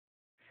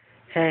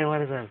Hey,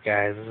 what is up,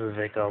 guys? This is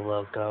Vico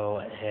Loco,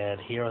 and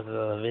here with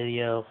another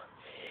video.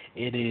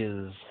 It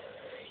is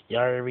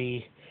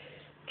Ymir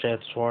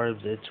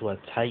transforms into a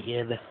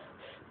Titan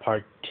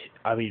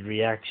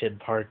reaction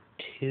part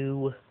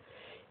 2,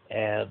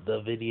 and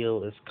the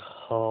video is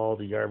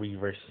called Ymir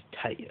versus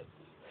Titan.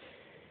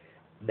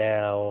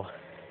 Now,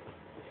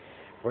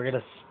 we're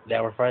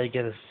probably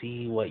gonna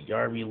see what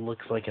Ymir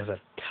looks like as a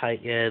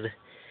Titan,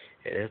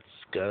 and it's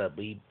gonna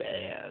be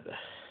bad.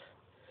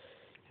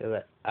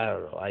 I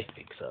don't know, I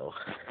think so.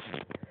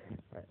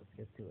 Alright, let's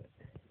get to it.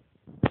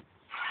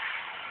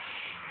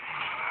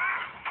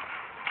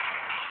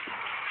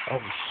 Oh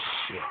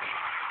shit.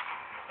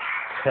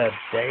 God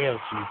damn,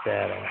 she's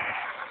badass.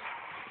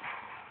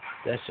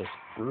 That's just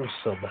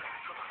gruesome.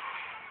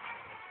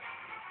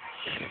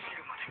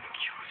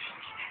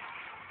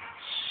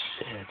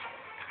 Shit.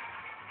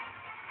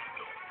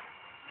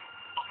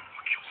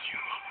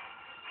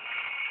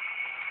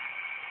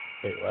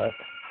 Wait, what?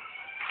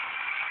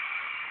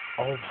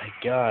 Oh my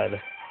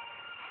god.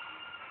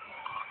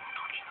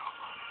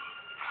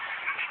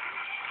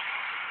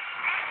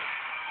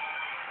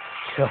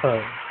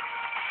 God.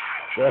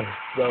 That's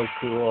so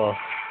cool.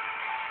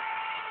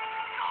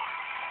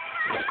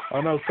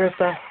 Oh no,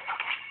 Krista.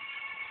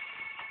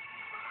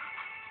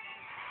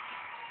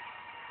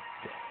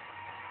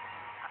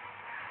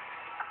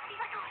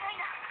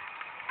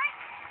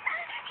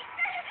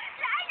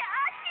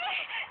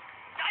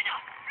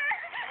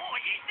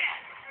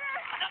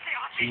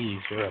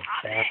 Jeez, you're a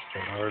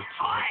bastard, aren't you?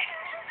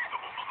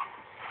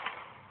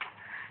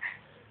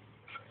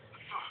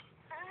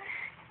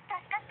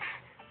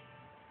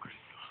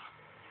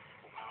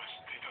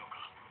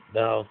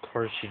 No, of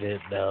course you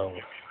didn't know.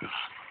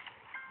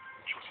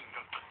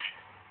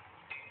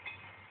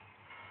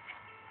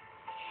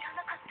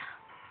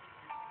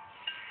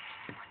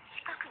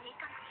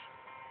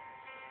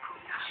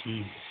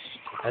 Jeez.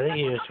 I think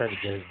he was trying to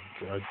get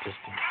drunk just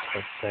to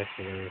have sex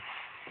with her.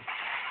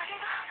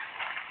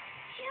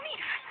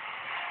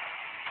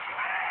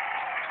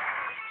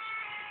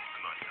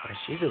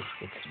 She just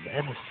looks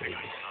menacing.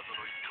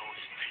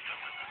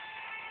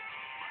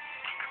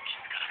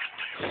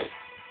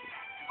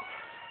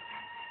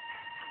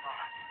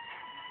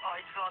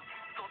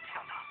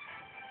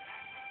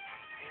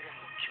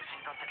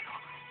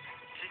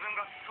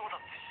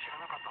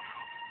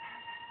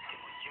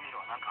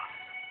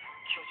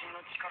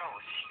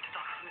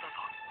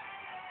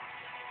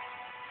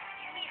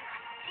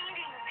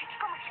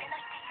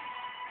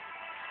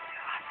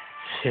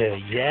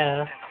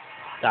 Yeah,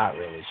 not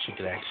really. She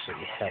could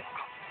actually help,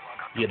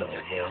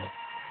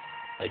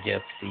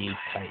 against the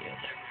Titan.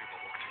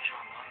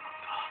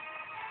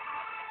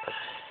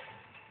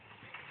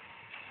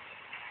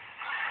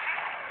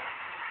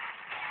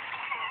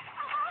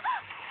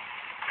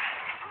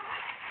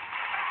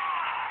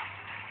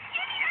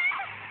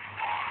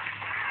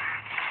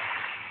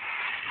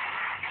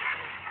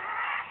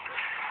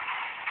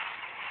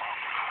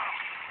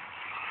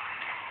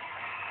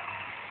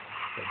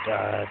 But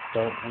God,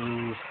 don't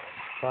lose.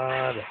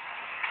 God.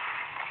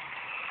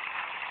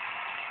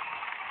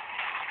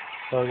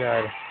 Oh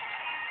God.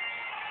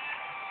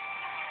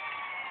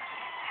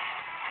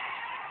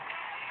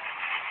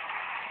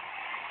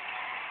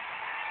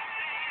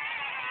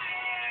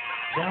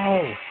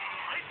 No!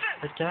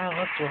 But God,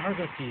 what's wrong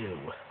with you?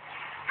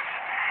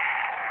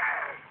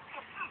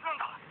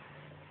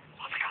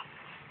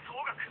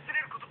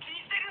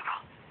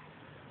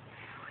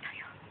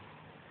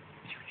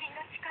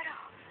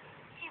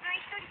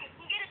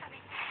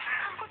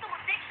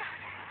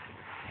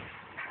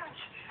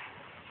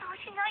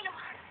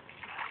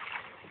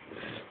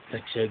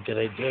 That's actually a good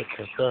idea,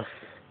 Krista.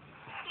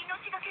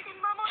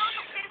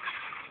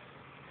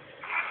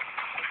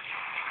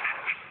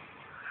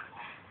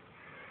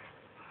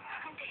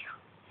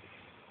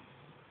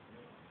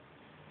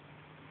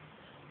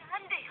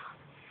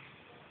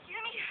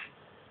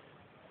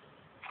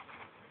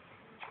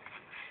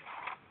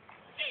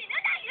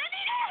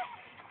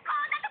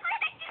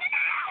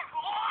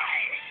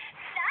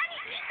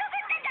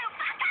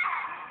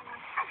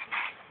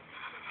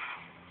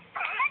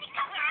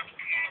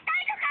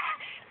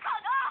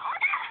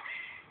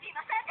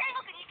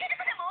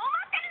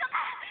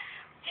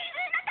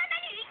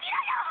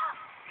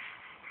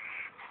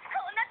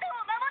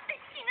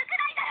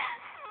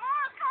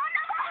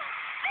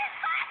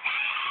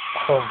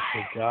 Oh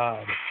my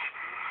God.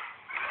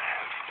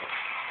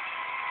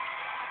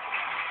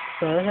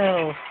 What the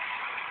hell?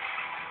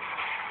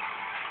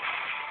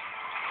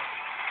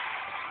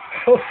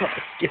 Oh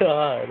my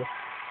God.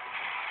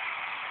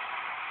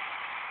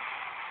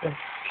 That's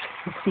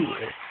cool.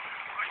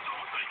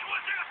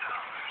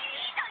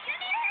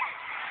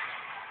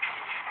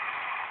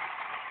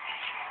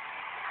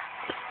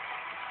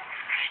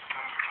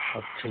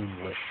 Up to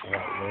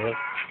what?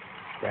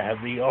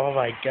 Grab me. Oh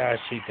my gosh,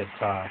 she can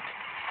talk.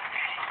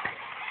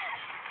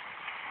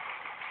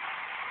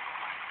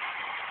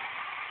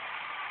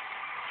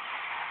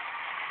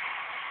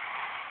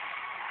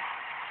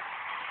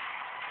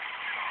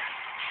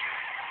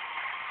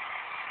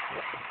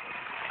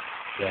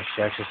 Yeah,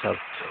 she actually sounds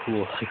cool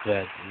like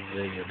that.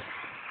 Zinging.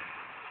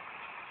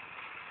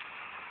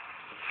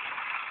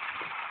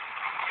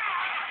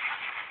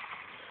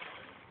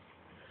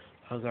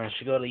 Oh gosh,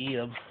 you gotta eat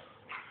him.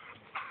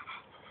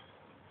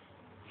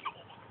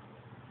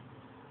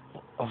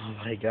 Oh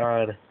my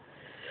god.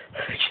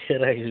 I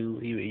can't actually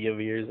believe it.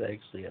 Ymir's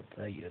actually a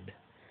titan.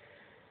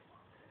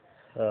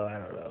 Oh, I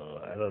don't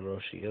know. I don't know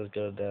if she is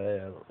gonna die.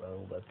 I don't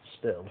know, but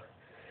still.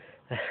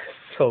 That's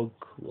so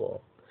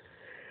cool.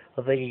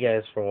 Well, thank you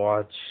guys for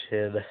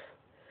watching.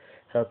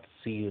 Hope to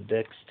see you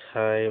next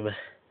time.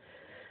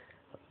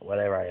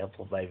 Whenever I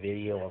upload my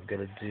video, I'm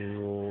gonna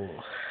do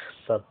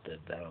something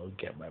that'll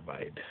get my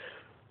mind.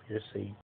 You're seeing.